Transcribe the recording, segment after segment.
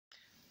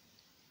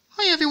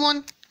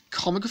everyone,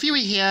 Comic Reviewer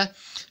here,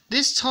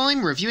 this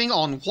time reviewing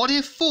on What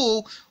If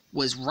Thor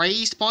was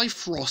raised by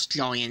frost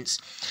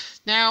giants.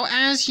 Now,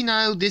 as you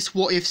know, this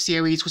What If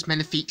series was meant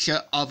to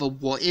feature other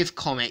What If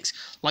comics,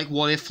 like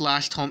what if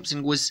Flash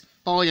Thompson was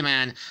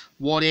Spider-Man,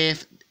 what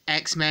if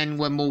X-Men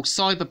were more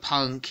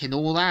cyberpunk and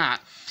all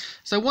that.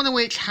 So one of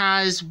which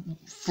has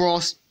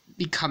Frost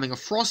becoming a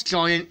frost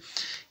giant,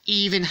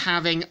 even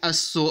having a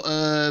sort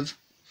of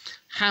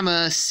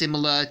hammer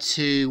similar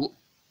to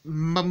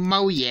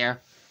Mjolnir.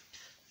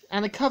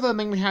 And the cover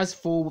mainly has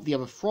Thor with the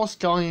other frost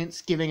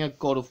giants, giving a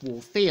God of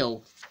War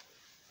feel.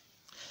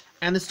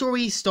 And the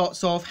story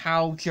starts off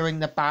how during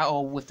the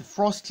battle with the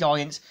frost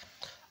giants,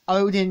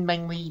 Odin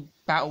mainly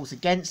battles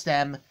against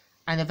them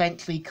and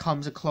eventually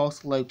comes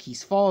across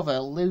Loki's father,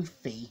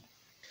 Luffy.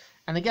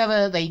 And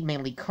together they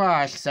mainly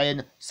crash,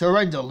 saying,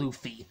 "Surrender,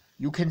 Luffy.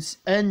 You can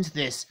end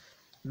this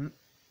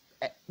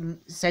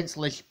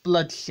senseless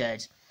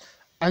bloodshed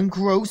and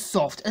grow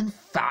soft and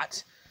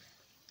fat."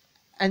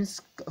 And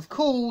of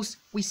course,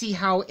 we see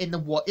how in the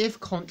What If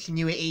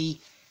continuity,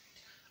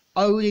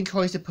 Odin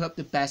tries to put up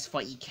the best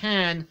fight he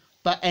can,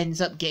 but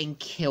ends up getting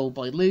killed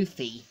by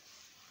Luffy.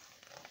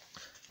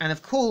 And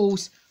of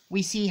course,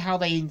 we see how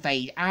they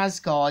invade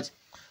Asgard,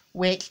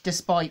 which,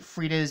 despite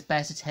Frida's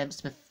best attempts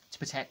to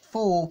protect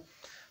Thor,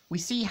 we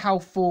see how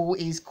Thor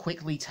is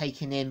quickly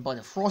taken in by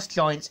the Frost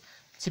Giants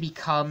to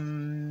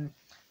become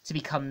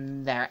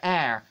their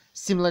heir,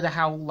 similar to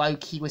how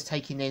Loki was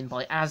taken in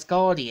by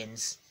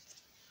Asgardians.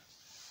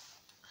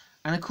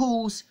 And of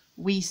course,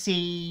 we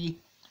see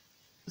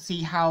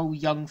how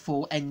young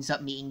Thor ends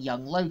up meeting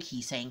young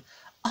Loki, saying,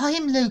 "I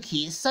am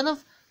Loki, son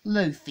of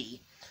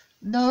Luffy."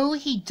 No,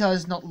 he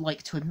does not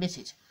like to admit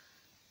it.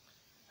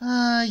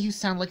 You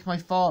sound like my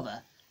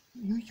father.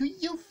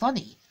 You're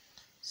funny.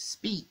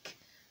 Speak.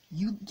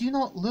 You do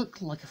not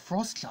look like a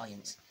frost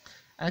giant."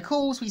 And of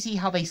course, we see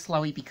how they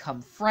slowly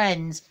become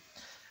friends,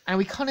 and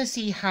we kind of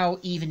see how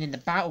even in the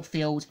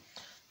battlefield,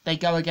 they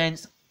go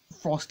against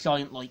frost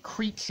giant-like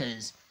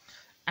creatures.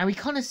 And we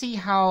kind of see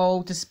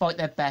how, despite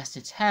their best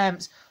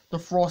attempts, the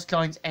frost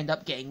giants end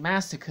up getting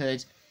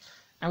massacred.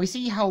 And we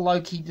see how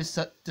Loki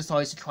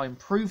decides to try and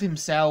prove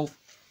himself,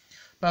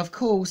 but of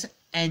course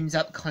ends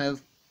up kind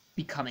of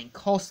becoming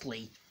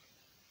costly.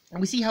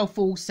 And we see how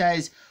Thor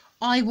says,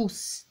 "I will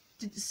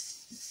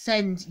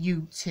send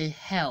you to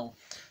hell,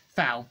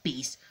 foul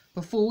beast,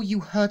 before you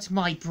hurt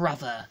my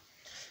brother."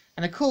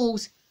 And of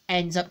course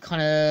ends up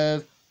kind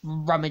of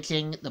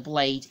rummaging the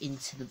blade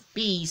into the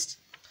beast.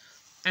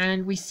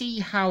 And we see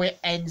how it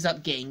ends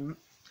up getting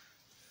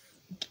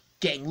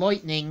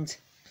lightninged,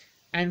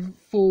 and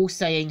Thor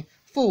saying,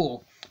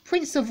 "Thor,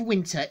 Prince of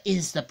Winter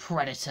is the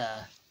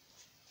Predator."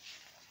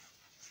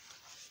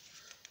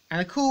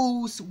 And of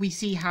course, we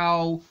see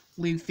how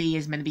Luffy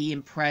is meant to be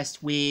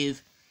impressed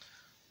with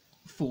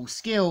Thor's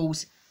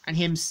skills, and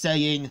him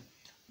saying,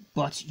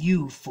 "But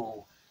you,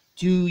 Thor,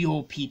 do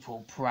your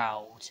people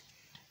proud,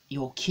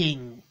 your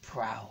king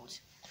proud.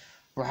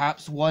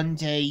 Perhaps one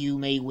day you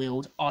may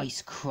wield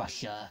Ice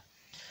Crusher,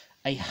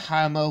 a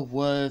hammer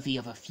worthy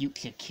of a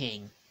future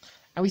king."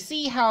 And we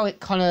see how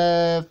it kind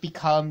of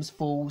becomes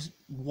Thor's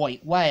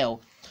white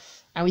whale.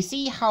 And we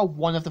see how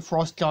one of the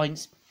frost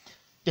giants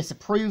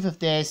disapprove of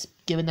this,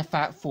 given the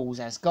fact Thor's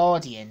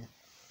Asgardian.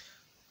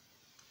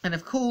 And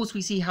of course,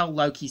 we see how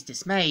Loki's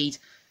dismayed,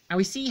 and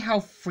we see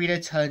how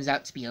Frida turns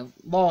out to be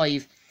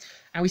alive,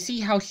 and we see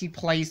how she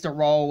plays the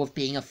role of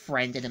being a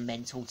friend and a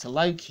mentor to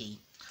Loki.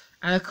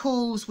 And of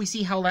course, we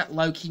see how that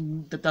Loki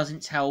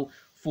doesn't tell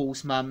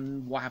Thor's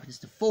mum what happens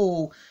to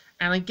Thor,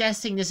 and I'm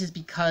guessing this is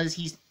because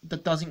he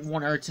doesn't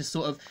want her to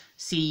sort of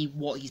see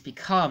what he's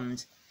become.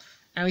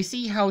 And we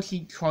see how she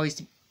tries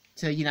to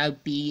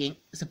be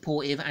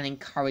supportive and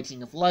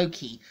encouraging of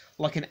Loki,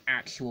 like an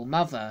actual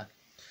mother.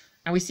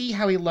 And we see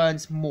how he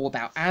learns more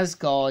about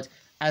Asgard,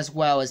 as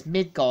well as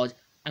Midgard,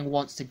 and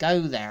wants to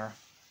go there.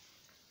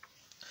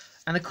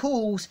 And of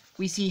course,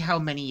 we see how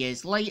many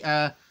years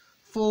later,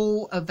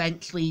 Thor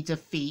eventually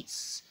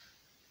defeats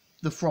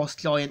the frost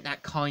giant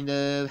that kind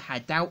of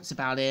had doubts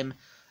about him,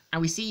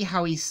 and we see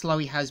how he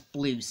slowly has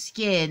blue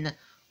skin,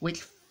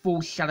 which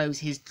foreshadows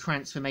his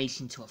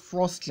transformation to a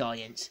frost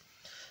giant,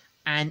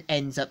 and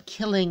ends up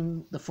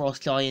killing the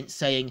frost giant,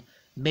 saying,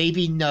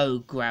 "Maybe no,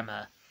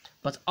 Grammar,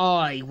 but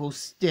I will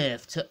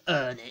strive to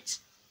earn it."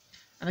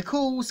 And of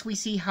course, we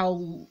see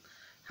how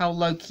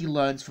Loki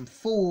learns from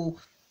Thor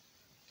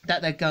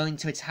that they're going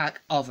to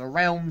attack other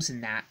realms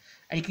and that.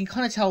 And you can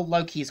kind of tell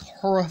Loki is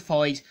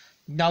horrified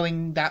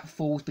knowing that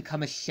Thor's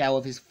become a shell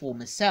of his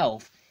former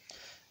self.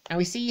 And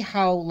we see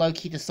how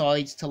Loki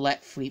decides to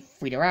let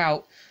Frida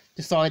out,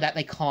 decide that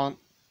they can't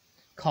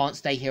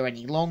stay here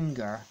any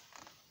longer.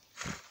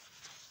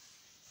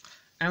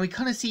 And we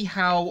kind of see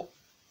how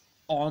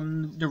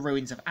on the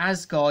ruins of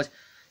Asgard,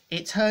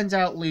 it turns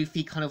out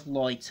Luffy kind of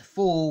lied to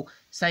Thor,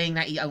 saying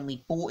that he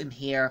only brought him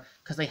here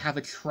because they have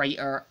a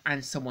traitor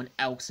and someone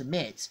else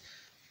amid.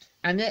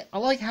 And I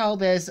like how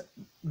there's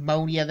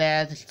Mjolnir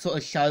there to sort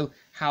of show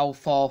how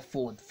far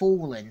Thor had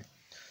fallen.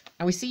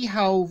 And we see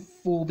how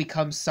Thor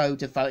becomes so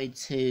devoted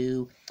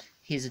to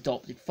his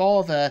adopted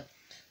father.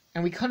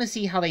 And we kind of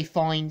see how they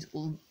find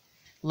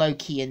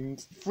Loki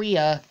and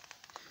Freya,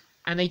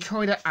 and they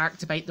try to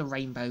activate the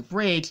Rainbow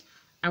Bridge.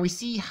 And we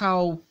see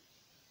how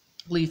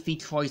Luffy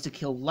tries to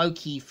kill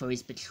Loki for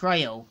his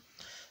betrayal.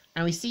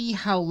 And we see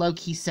how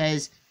Loki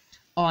says,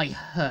 "I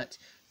hurt.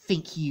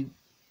 Think you,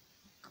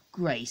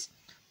 Grace,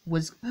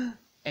 was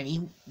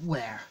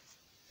anywhere."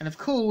 And of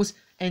course,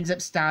 ends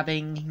up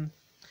stabbing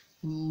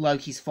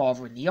Loki's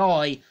father in the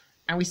eye.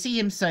 And we see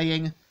him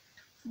saying,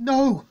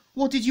 "No,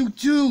 what did you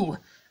do?"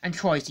 And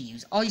tries to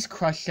use Ice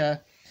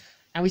Crusher.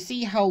 And we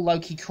see how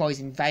Loki tries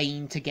in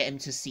vain to get him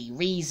to see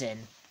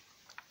reason.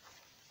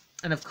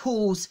 And of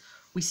course,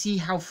 we see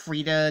how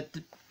Frida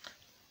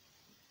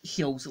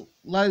heals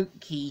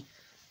Loki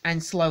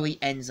and slowly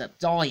ends up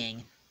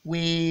dying,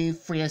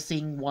 with Freya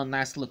seeing one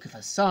last look of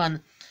her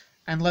son,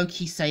 and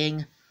Loki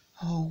saying,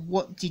 "Oh,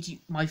 what did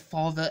my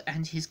father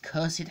and his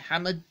cursed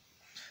hammer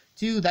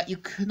do that you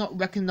could not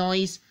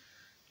recognize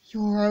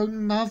your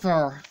own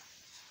mother?"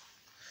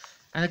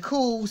 And of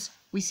course,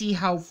 we see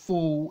how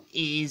Thor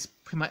is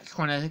pretty much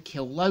trying to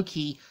kill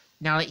Loki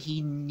now that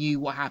he knew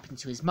what happened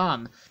to his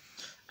mum.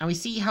 And we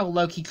see how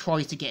Loki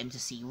tries to get him to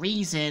see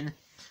reason,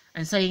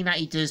 and saying that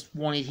he just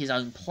wanted his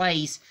own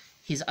place,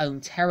 his own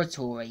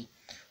territory,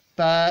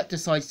 but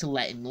decides to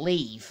let him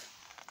leave.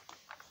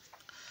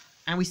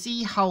 And we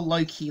see how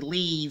Loki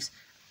leaves,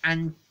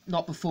 and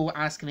not before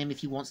asking him if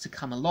he wants to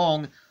come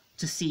along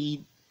to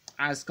see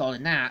Asgard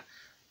and that,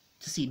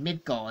 to see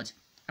Midgard.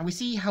 And we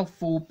see how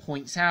Thor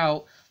points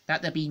out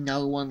that there be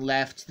no one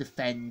left to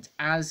defend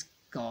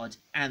Asgard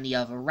and the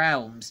other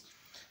realms,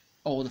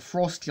 or the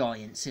frost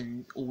giants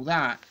and all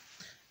that,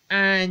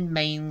 and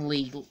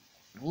mainly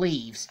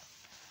leaves.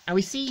 And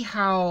we see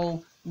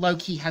how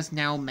Loki has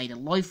now made a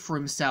life for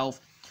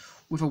himself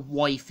with a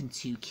wife and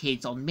 2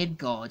 kids on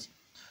Midgard.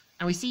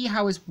 And we see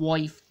how his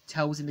wife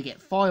tells him to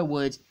get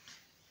firewood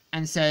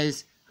and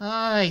says,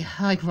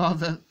 I'd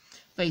rather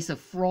face a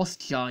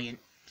frost giant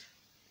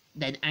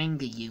than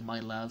anger you, my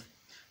love."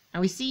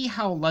 And we see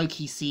how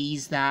Loki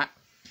sees that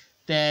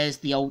there's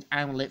the old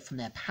amulet from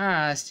their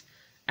past,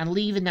 and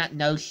leaving that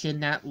notion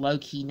that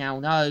Loki now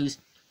knows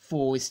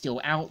Thor is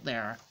still out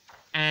there.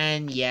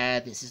 And yeah,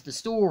 this is the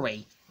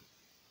story.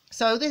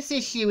 So this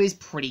issue is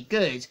pretty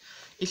good.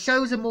 It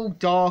shows a more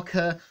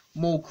darker,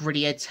 more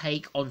grittier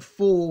take on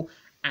Thor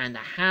and the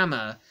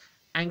hammer,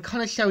 and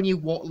kind of showing you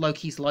what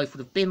Loki's life would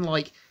have been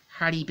like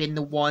had he been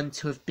the one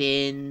to have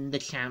been the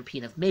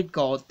champion of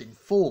Midgard than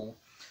Thor.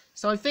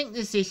 So I think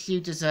this issue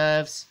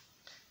deserves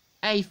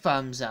a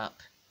thumbs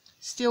up.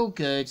 Still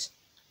good,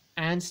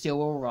 and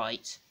still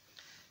alright.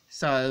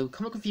 So,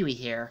 Comic Reviewer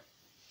here,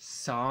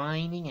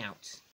 signing out.